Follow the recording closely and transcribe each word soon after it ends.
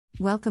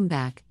Welcome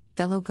back,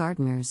 fellow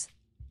gardeners.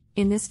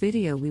 In this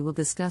video we will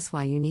discuss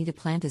why you need to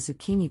plant a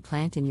zucchini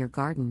plant in your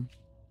garden.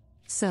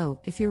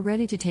 So, if you're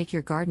ready to take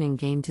your gardening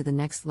game to the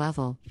next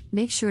level,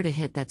 make sure to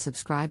hit that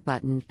subscribe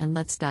button and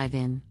let's dive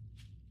in.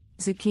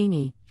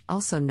 Zucchini,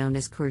 also known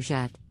as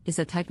courgette, is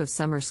a type of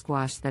summer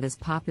squash that is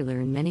popular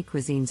in many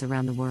cuisines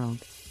around the world.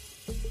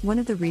 One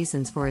of the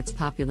reasons for its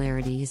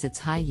popularity is its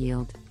high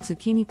yield.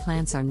 Zucchini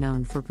plants are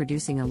known for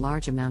producing a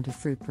large amount of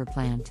fruit per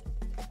plant.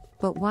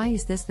 But why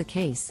is this the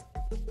case?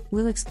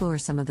 We'll explore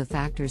some of the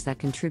factors that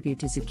contribute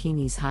to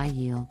zucchini's high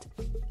yield.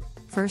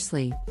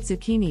 Firstly,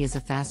 zucchini is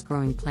a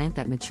fast-growing plant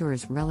that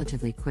matures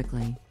relatively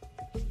quickly.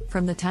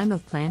 From the time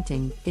of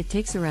planting, it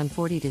takes around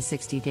 40 to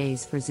 60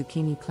 days for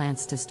zucchini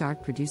plants to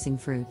start producing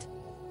fruit.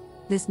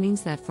 This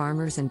means that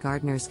farmers and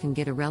gardeners can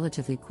get a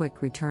relatively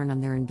quick return on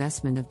their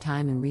investment of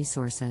time and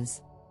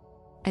resources.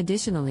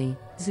 Additionally,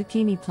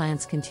 zucchini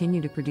plants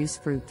continue to produce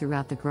fruit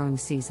throughout the growing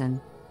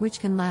season, which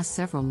can last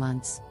several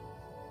months.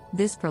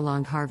 This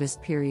prolonged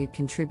harvest period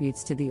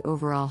contributes to the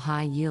overall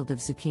high yield of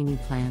zucchini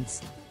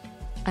plants.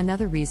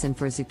 Another reason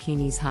for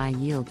zucchini's high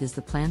yield is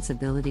the plant's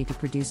ability to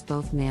produce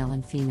both male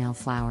and female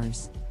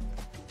flowers.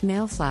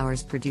 Male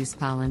flowers produce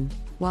pollen,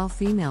 while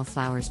female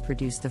flowers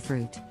produce the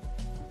fruit.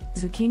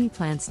 Zucchini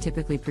plants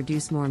typically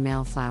produce more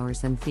male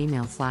flowers than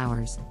female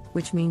flowers,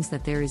 which means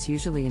that there is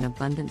usually an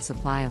abundant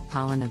supply of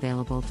pollen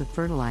available to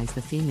fertilize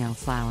the female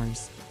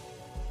flowers.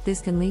 This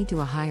can lead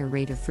to a higher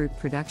rate of fruit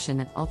production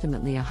and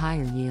ultimately a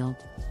higher yield.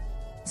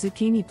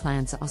 Zucchini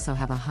plants also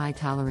have a high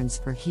tolerance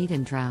for heat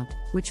and drought,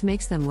 which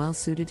makes them well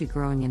suited to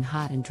growing in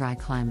hot and dry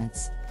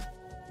climates.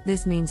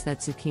 This means that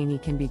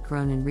zucchini can be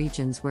grown in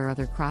regions where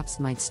other crops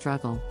might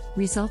struggle,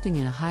 resulting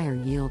in a higher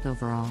yield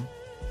overall.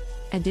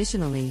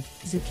 Additionally,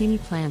 zucchini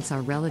plants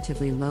are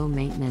relatively low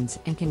maintenance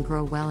and can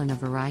grow well in a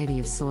variety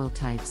of soil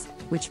types,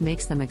 which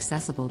makes them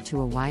accessible to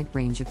a wide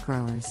range of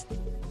growers.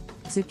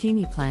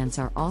 Zucchini plants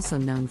are also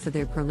known for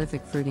their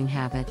prolific fruiting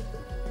habit.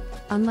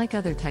 Unlike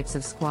other types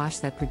of squash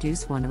that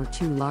produce one or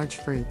two large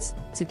fruits,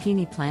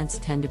 zucchini plants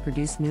tend to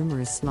produce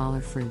numerous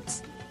smaller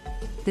fruits.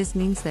 This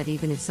means that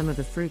even if some of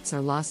the fruits are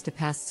lost to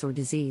pests or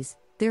disease,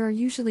 there are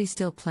usually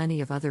still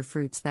plenty of other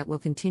fruits that will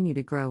continue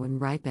to grow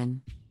and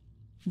ripen.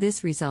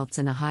 This results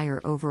in a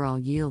higher overall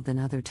yield than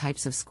other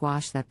types of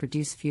squash that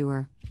produce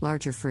fewer,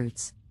 larger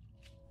fruits.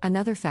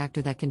 Another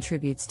factor that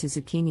contributes to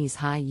zucchini's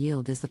high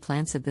yield is the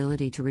plant's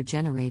ability to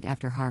regenerate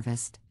after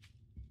harvest.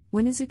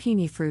 When a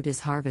zucchini fruit is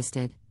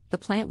harvested, the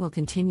plant will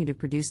continue to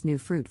produce new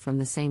fruit from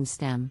the same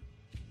stem.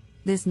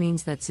 This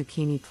means that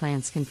zucchini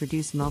plants can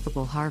produce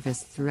multiple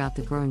harvests throughout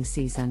the growing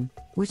season,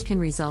 which can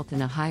result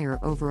in a higher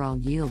overall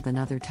yield than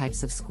other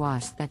types of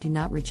squash that do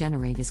not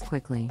regenerate as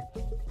quickly.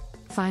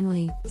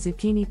 Finally,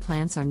 zucchini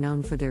plants are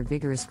known for their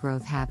vigorous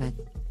growth habit.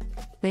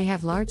 They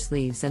have large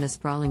leaves and a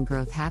sprawling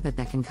growth habit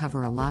that can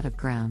cover a lot of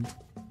ground.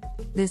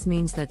 This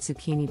means that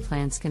zucchini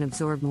plants can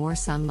absorb more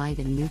sunlight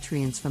and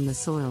nutrients from the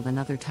soil than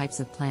other types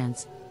of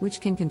plants,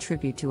 which can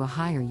contribute to a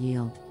higher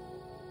yield.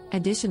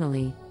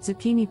 Additionally,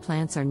 zucchini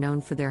plants are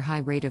known for their high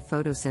rate of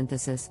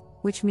photosynthesis,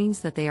 which means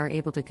that they are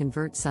able to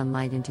convert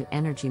sunlight into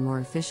energy more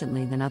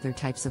efficiently than other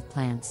types of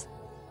plants.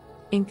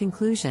 In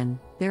conclusion,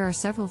 there are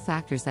several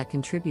factors that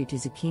contribute to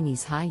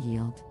zucchini's high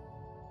yield.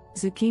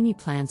 Zucchini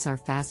plants are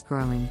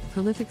fast-growing,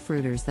 prolific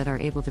fruiters that are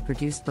able to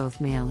produce both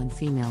male and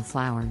female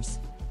flowers.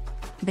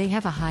 They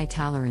have a high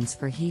tolerance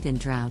for heat and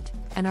drought,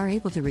 and are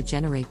able to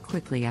regenerate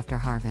quickly after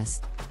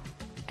harvest.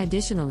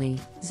 Additionally,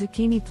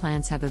 zucchini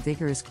plants have a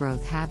vigorous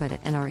growth habit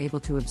and are able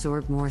to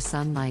absorb more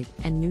sunlight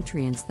and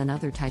nutrients than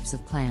other types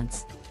of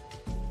plants.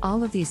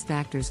 All of these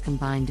factors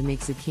combine to make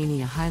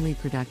zucchini a highly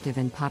productive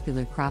and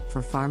popular crop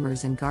for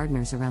farmers and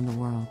gardeners around the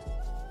world.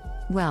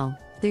 Well,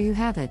 there you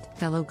have it,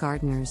 fellow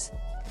gardeners.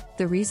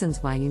 The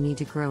reasons why you need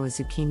to grow a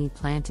zucchini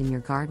plant in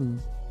your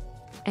garden.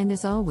 And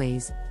as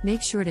always,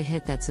 make sure to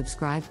hit that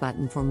subscribe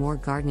button for more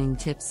gardening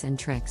tips and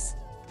tricks.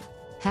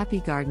 Happy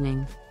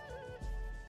gardening!